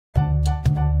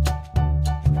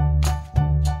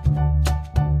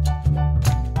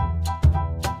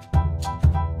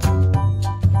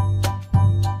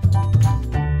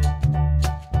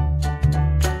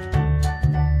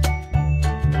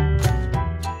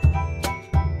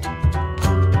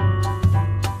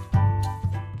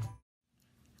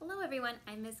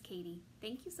is Katie.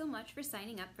 Thank you so much for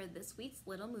signing up for this week's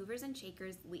Little Movers and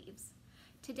Shakers Leaves.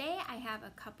 Today I have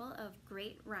a couple of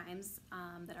great rhymes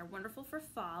that are wonderful for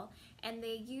fall, and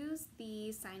they use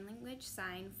the sign language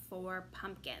sign for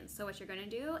pumpkin. So what you're going to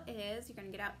do is you're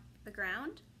going to get out the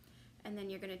ground, and then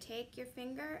you're going to take your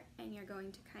finger and you're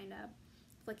going to kind of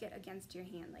flick it against your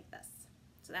hand like this.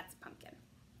 So that's pumpkin.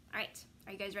 All right,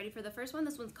 are you guys ready for the first one?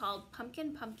 This one's called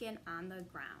Pumpkin, Pumpkin on the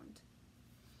Ground.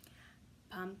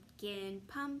 Pumpkin,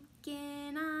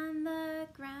 pumpkin on the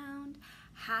ground,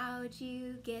 how'd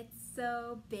you get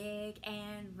so big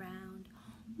and round?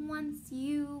 Once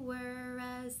you were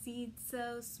a seed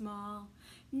so small,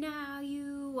 now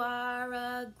you are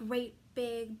a great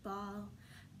big ball.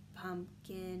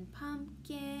 Pumpkin,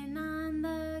 pumpkin on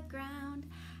the ground,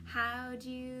 how'd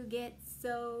you get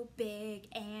so big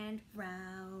and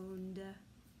round?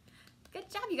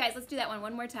 Good job, you guys. Let's do that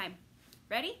one more time.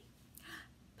 Ready?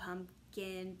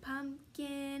 Pumpkin,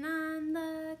 pumpkin on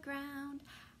the ground,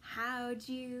 how'd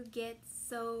you get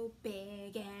so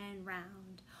big and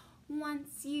round?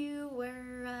 Once you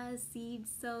were a seed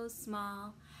so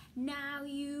small, now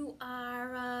you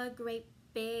are a great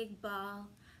big ball.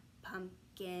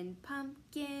 Pumpkin,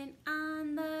 pumpkin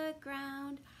on the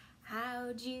ground,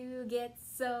 how'd you get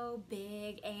so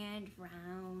big and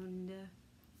round?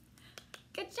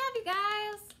 Good job, you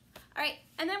guys! All right,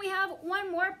 and then we have one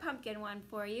more pumpkin one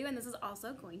for you, and this is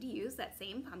also going to use that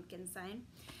same pumpkin sign.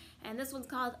 And this one's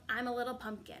called I'm a Little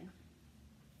Pumpkin.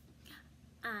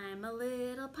 I'm a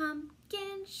little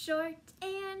pumpkin, short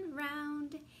and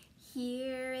round.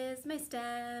 Here is my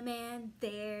stem and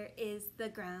there is the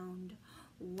ground.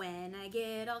 When I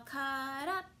get all cut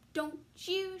up, don't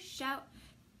you shout.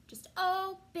 Just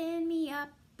open me up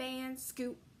and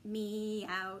scoop me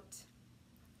out.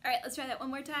 All right, let's try that one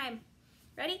more time.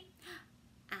 Ready?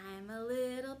 I'm a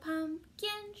little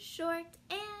pumpkin, short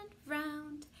and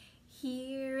round.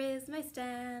 Here is my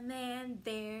stem and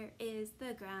there is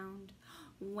the ground.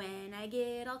 When I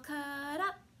get all cut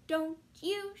up, don't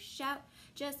you shout.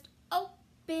 Just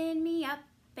open me up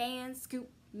and scoop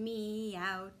me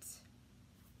out.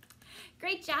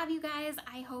 Great job, you guys.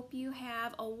 I hope you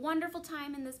have a wonderful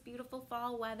time in this beautiful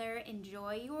fall weather.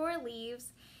 Enjoy your leaves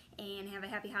and have a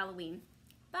happy Halloween.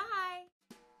 Bye.